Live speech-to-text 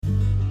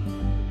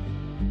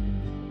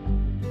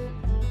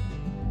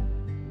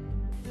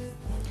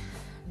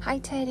Hi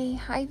Teddy,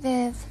 hi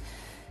Viv.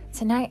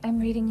 Tonight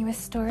I'm reading you a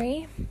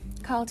story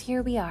called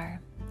Here We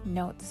Are,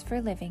 Notes for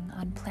Living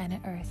on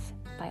Planet Earth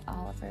by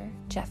Oliver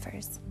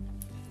Jeffers.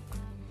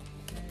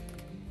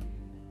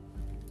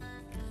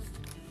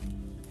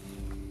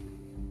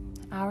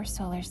 Our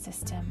solar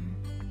system,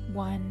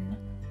 one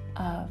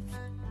of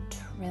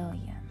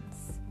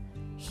trillions.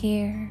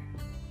 Here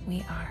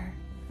we are.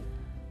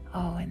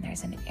 Oh, and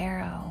there's an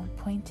arrow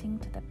pointing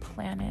to the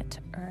planet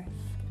Earth.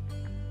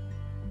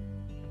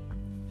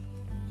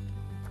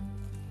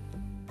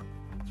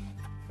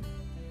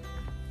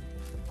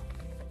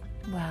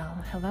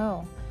 Well,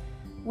 hello.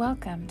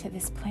 Welcome to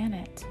this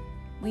planet.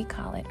 We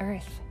call it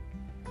Earth.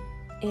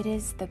 It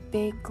is the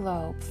big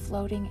globe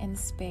floating in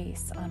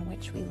space on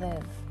which we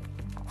live.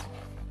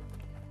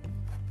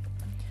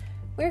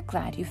 We're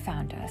glad you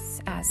found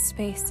us, as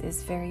space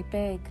is very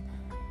big.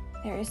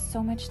 There is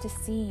so much to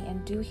see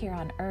and do here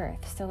on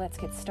Earth, so let's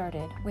get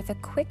started with a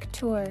quick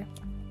tour.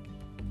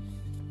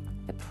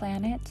 The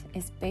planet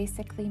is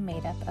basically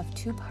made up of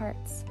two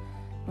parts: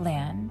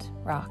 land,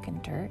 rock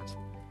and dirt,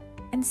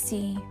 and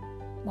sea,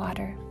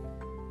 water.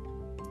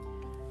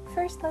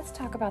 First, let's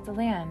talk about the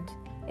land.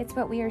 It's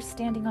what we are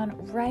standing on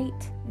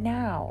right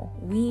now.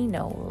 We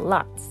know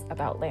lots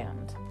about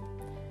land.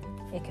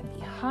 It can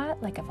be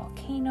hot like a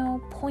volcano,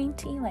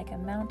 pointy like a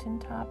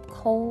mountaintop,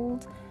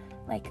 cold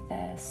like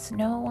the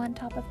snow on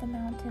top of the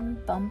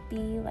mountain,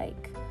 bumpy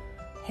like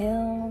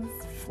hills,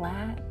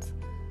 flat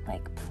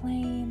like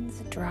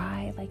plains,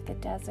 dry like the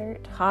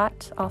desert,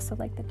 hot also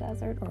like the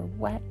desert, or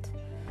wet.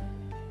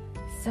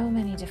 So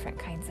many different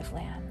kinds of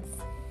lands.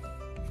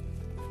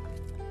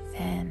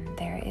 Then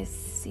there is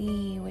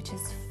sea, which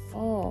is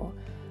full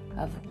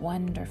of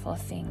wonderful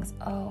things.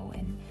 Oh,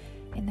 and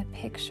in the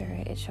picture,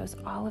 it shows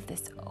all of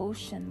this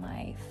ocean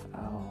life.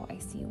 Oh, I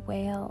see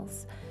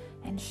whales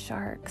and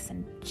sharks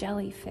and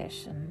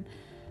jellyfish and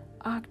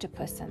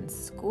octopus and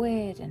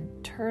squid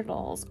and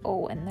turtles.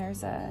 Oh, and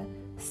there's a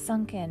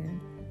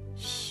sunken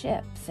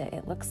ship that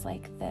it looks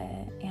like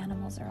the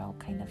animals are all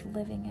kind of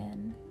living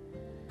in.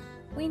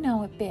 We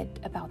know a bit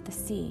about the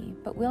sea,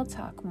 but we'll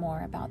talk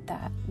more about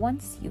that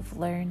once you've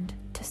learned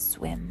to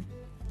swim.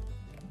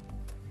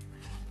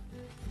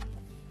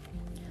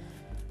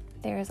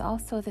 There is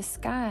also the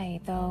sky,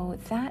 though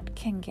that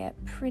can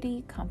get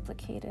pretty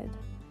complicated.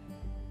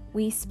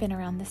 We spin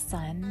around the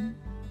sun,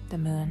 the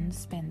moon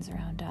spins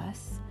around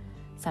us.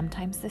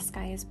 Sometimes the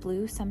sky is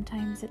blue,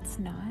 sometimes it's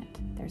not.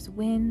 There's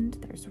wind,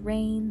 there's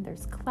rain,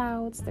 there's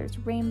clouds, there's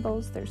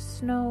rainbows, there's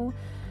snow,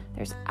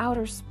 there's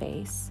outer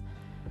space.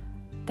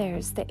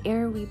 There's the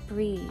air we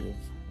breathe.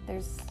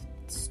 There's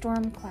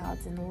storm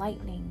clouds and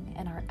lightning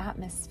and our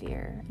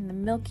atmosphere and the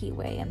Milky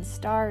Way and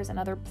stars and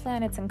other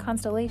planets and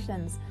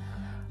constellations.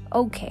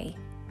 Okay,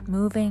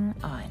 moving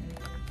on.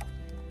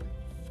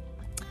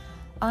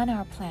 On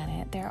our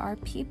planet, there are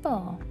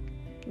people.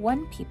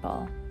 One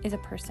people is a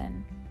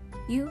person.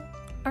 You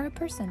are a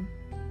person.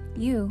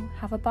 You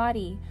have a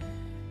body.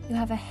 You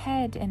have a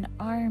head and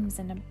arms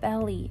and a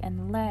belly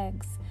and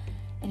legs.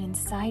 And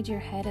inside your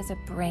head is a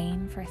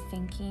brain for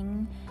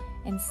thinking.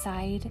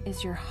 Inside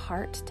is your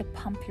heart to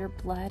pump your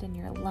blood and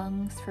your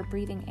lungs for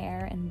breathing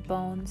air and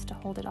bones to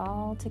hold it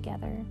all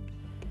together.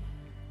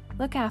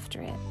 Look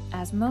after it,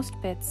 as most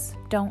bits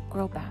don't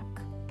grow back.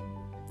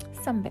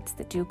 Some bits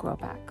that do grow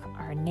back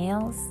are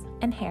nails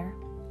and hair.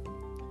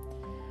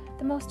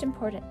 The most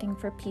important thing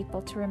for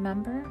people to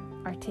remember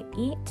are to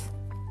eat,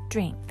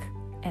 drink,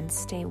 and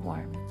stay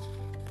warm.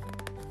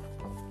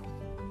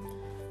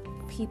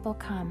 People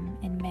come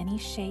in many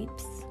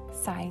shapes,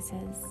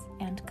 sizes,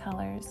 and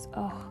colors.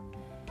 Oh,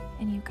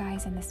 and you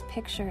guys, in this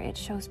picture, it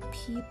shows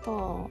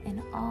people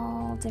in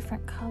all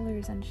different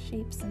colors and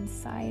shapes and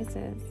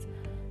sizes.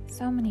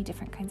 So many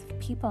different kinds of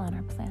people on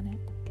our planet.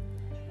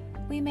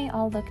 We may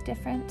all look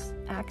different,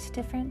 act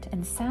different,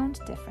 and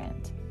sound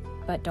different,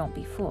 but don't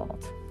be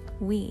fooled.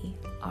 We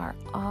are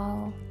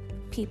all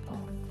people.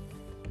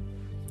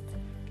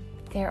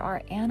 There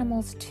are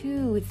animals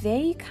too.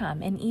 They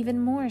come in even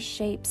more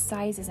shapes,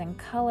 sizes, and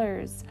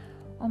colors.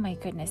 Oh my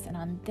goodness, and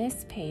on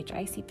this page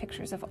I see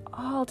pictures of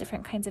all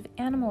different kinds of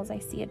animals. I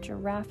see a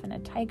giraffe and a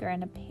tiger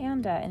and a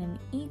panda and an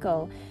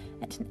eagle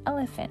and an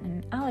elephant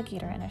and an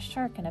alligator and a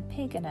shark and a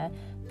pig and a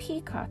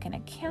peacock and a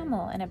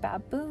camel and a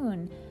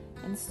baboon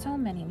and so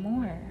many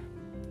more.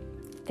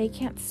 They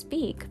can't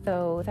speak,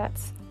 though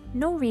that's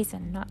no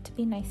reason not to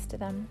be nice to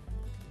them.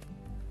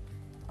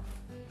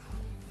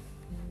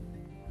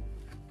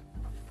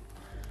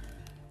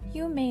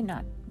 You may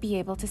not be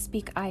able to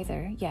speak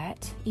either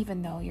yet,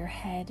 even though your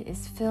head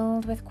is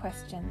filled with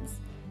questions.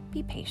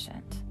 Be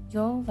patient.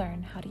 You'll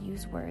learn how to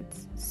use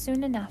words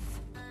soon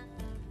enough.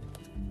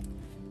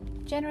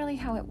 Generally,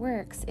 how it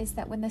works is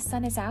that when the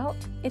sun is out,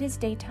 it is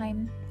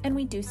daytime, and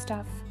we do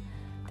stuff.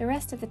 The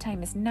rest of the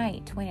time is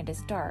night when it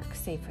is dark,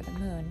 save for the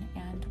moon,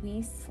 and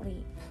we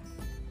sleep.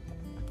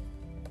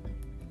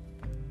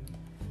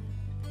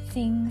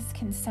 Things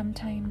can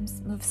sometimes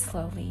move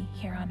slowly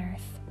here on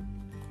Earth.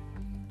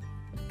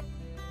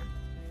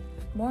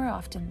 More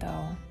often,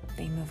 though,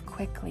 they move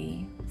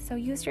quickly, so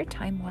use your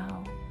time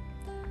well.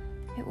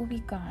 It will be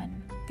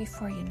gone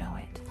before you know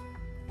it.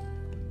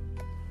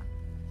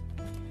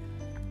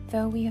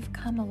 Though we have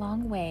come a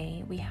long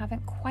way, we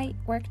haven't quite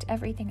worked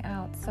everything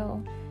out,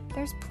 so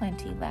there's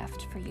plenty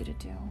left for you to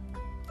do.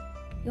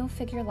 You'll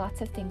figure lots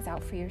of things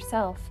out for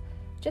yourself.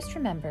 Just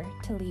remember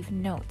to leave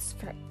notes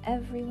for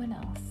everyone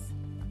else.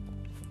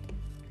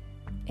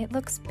 It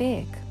looks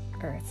big,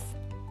 Earth,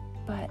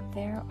 but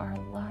there are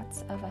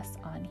lots of us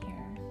on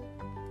here.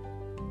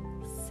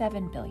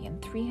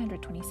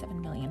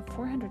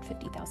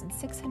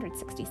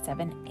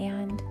 7,327,450,667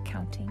 and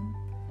counting.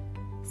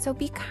 So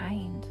be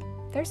kind.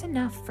 There's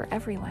enough for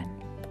everyone.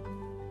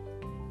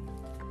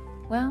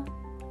 Well,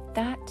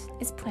 that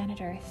is planet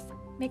Earth.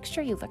 Make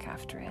sure you look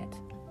after it.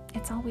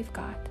 It's all we've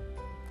got.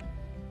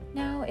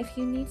 Now, if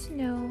you need to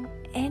know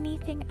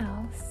anything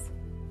else,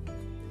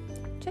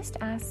 just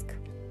ask.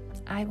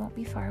 I won't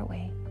be far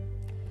away.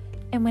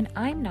 And when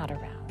I'm not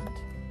around,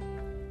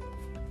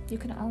 you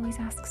can always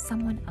ask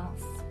someone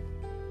else.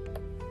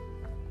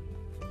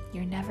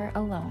 You're never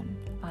alone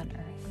on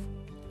Earth.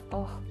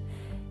 Oh,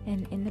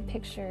 and in the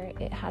picture,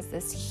 it has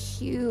this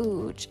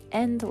huge,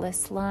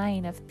 endless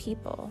line of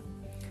people.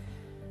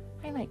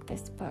 I like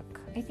this book.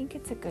 I think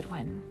it's a good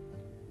one.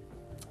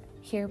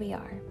 Here we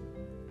are.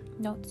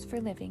 Notes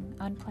for Living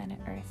on Planet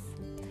Earth.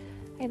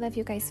 I love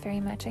you guys very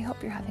much. I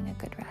hope you're having a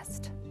good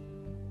rest.